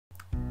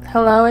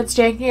Hello, it's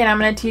Jackie and I'm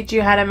going to teach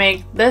you how to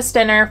make this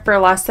dinner for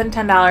less than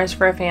 $10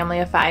 for a family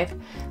of 5.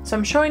 So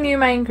I'm showing you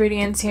my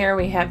ingredients here.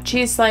 We have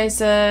cheese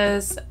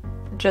slices,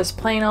 just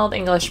plain old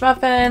English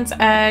muffins,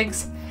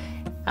 eggs,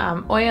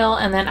 oil,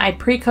 and then I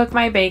pre-cook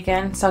my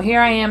bacon. So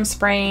here I am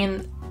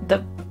spraying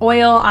the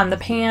oil on the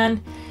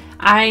pan.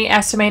 I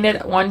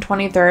estimated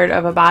 1/23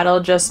 of a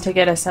bottle just to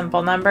get a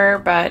simple number,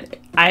 but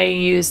I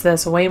use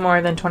this way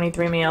more than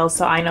 23 meals,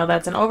 so I know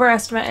that's an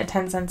overestimate at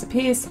 10 cents a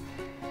piece.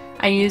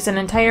 I used an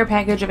entire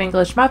package of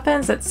English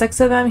muffins, that's 6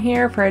 of them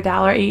here for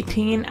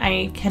 $1.18.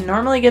 I can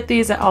normally get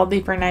these at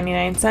Aldi for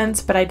 99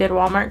 cents, but I did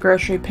Walmart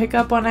grocery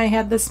pickup when I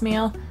had this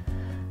meal,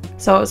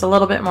 so it was a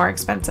little bit more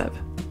expensive.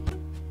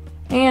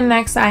 And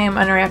next I am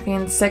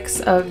unwrapping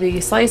 6 of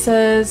the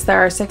slices. There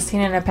are 16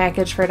 in a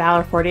package for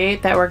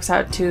 $1.48. That works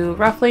out to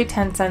roughly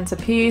 10 cents a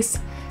piece,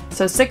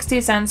 so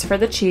 60 cents for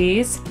the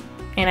cheese.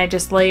 And I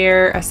just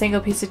layer a single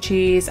piece of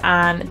cheese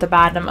on the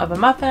bottom of a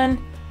muffin.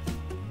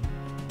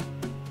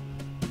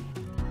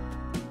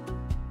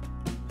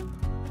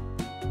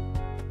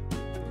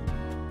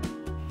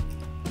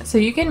 So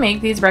you can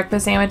make these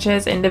breakfast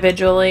sandwiches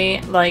individually,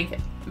 like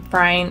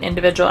frying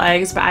individual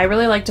eggs, but I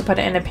really like to put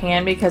it in a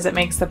pan because it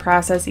makes the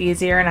process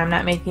easier and I'm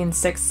not making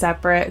 6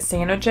 separate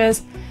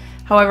sandwiches.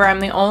 However,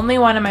 I'm the only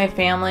one in my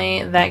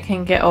family that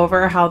can get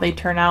over how they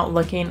turn out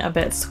looking a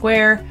bit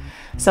square.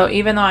 So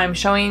even though I'm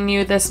showing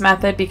you this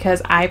method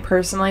because I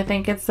personally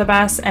think it's the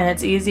best and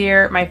it's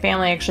easier, my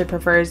family actually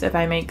prefers if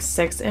I make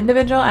 6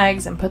 individual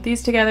eggs and put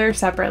these together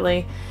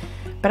separately.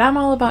 But I'm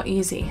all about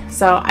easy.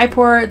 So I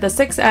pour the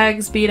 6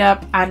 eggs beat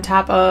up on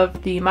top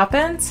of the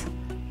muffins.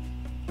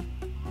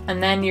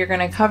 And then you're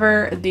gonna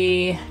cover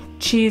the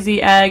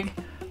cheesy egg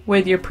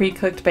with your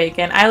pre-cooked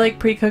bacon. I like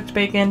pre-cooked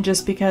bacon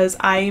just because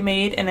I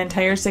made an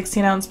entire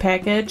 16-ounce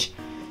package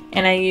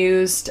and I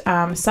used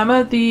some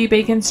of the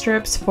bacon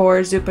strips for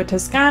zuppa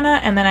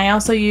toscana, and then I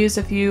also used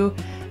a few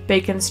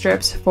bacon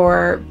strips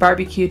for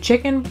barbecue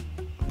chicken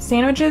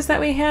sandwiches that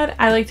we had.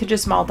 I like to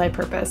just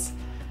multi-purpose.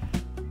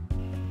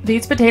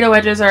 These potato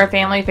wedges are a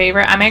family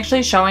favorite. I'm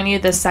actually showing you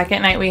the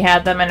second night we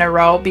had them in a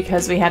row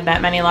because we had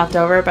that many left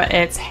over, but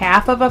it's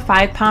half of a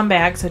 5-pound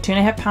bag, so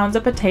 2.5 pounds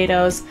of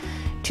potatoes,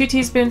 2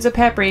 teaspoons of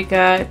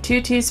paprika, 2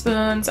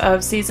 teaspoons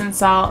of seasoned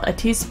salt, a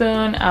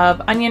teaspoon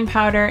of onion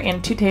powder,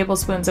 and 2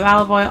 tablespoons of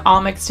olive oil,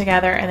 all mixed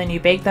together, and then you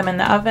bake them in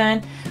the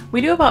oven. We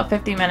do about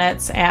 50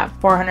 minutes at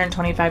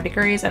 425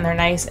 degrees and they're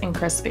nice and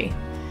crispy.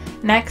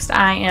 Next,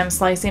 I am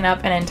slicing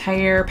up an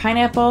entire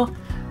pineapple.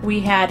 We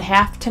had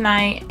half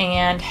tonight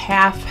and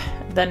half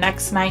the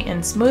next night in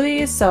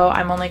smoothies, so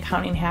I'm only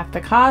counting half the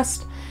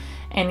cost.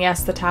 And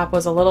yes, the top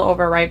was a little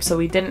overripe, so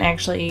we didn't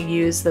actually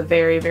use the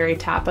very, very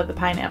top of the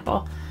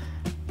pineapple.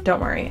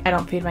 Don't worry, I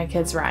don't feed my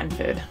kids rotten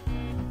food.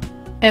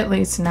 At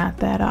least not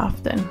that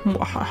often.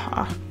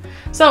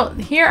 So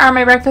here are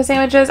my breakfast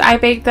sandwiches. I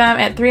baked them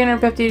at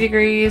 350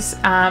 degrees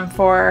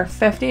for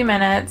 50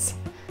 minutes.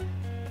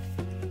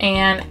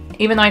 And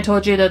even though I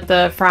told you that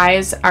the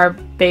fries are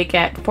baked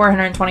at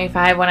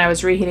 425 when I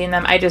was reheating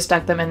them, I just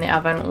stuck them in the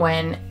oven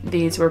when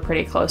these were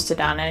pretty close to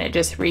done and it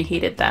just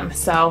reheated them.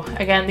 So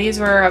again, these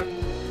were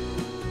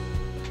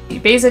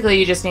basically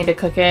you just need to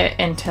cook it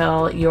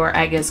until your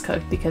egg is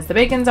cooked because the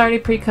bacon's already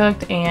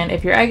pre-cooked, and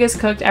if your egg is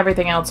cooked,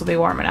 everything else will be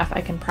warm enough.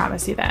 I can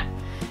promise you that.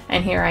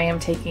 And here I am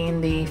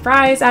taking the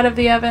fries out of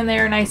the oven. They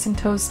are nice and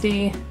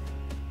toasty.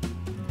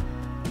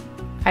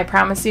 I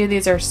promise you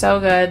these are so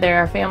good.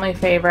 They're a family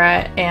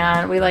favorite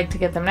and we like to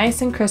get them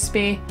nice and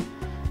crispy.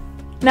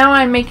 Now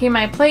I'm making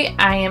my plate.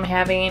 I am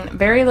having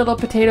very little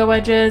potato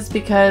wedges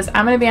because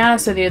I'm going to be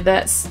honest with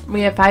you,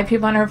 we have 5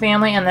 people in our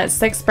family and that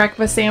 6th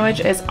breakfast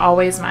sandwich is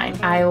always mine.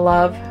 I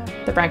love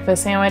the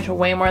breakfast sandwich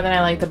way more than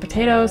I like the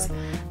potatoes.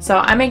 So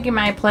I'm making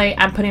my plate.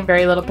 I'm putting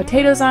very little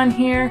potatoes on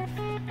here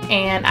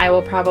and I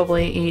will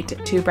probably eat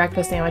 2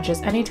 breakfast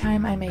sandwiches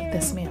anytime I make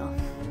this meal.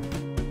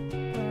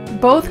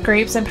 Both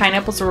grapes and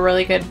pineapples were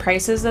really good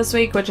prices this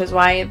week, which is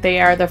why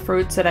they are the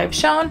fruits that I've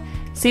shown.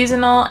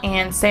 Seasonal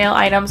and sale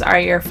items are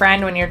your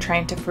friend when you're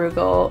trying to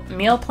frugal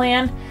meal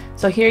plan.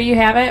 So here you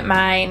have it,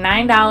 my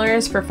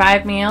 $9 for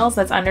 5 meals.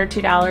 That's under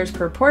 $2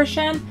 per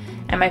portion,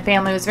 and my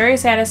family was very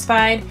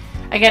satisfied.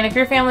 Again, if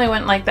your family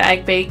wouldn't like the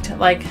egg baked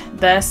like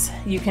this,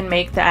 you can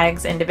make the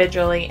eggs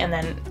individually and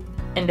then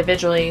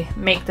individually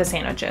make the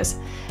sandwiches.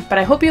 But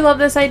I hope you love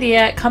this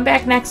idea. Come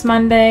back next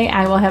Monday.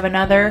 I will have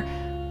another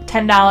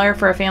 $10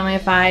 for a family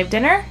of 5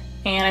 dinner,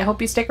 and I hope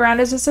you stick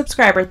around as a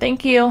subscriber.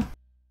 Thank you.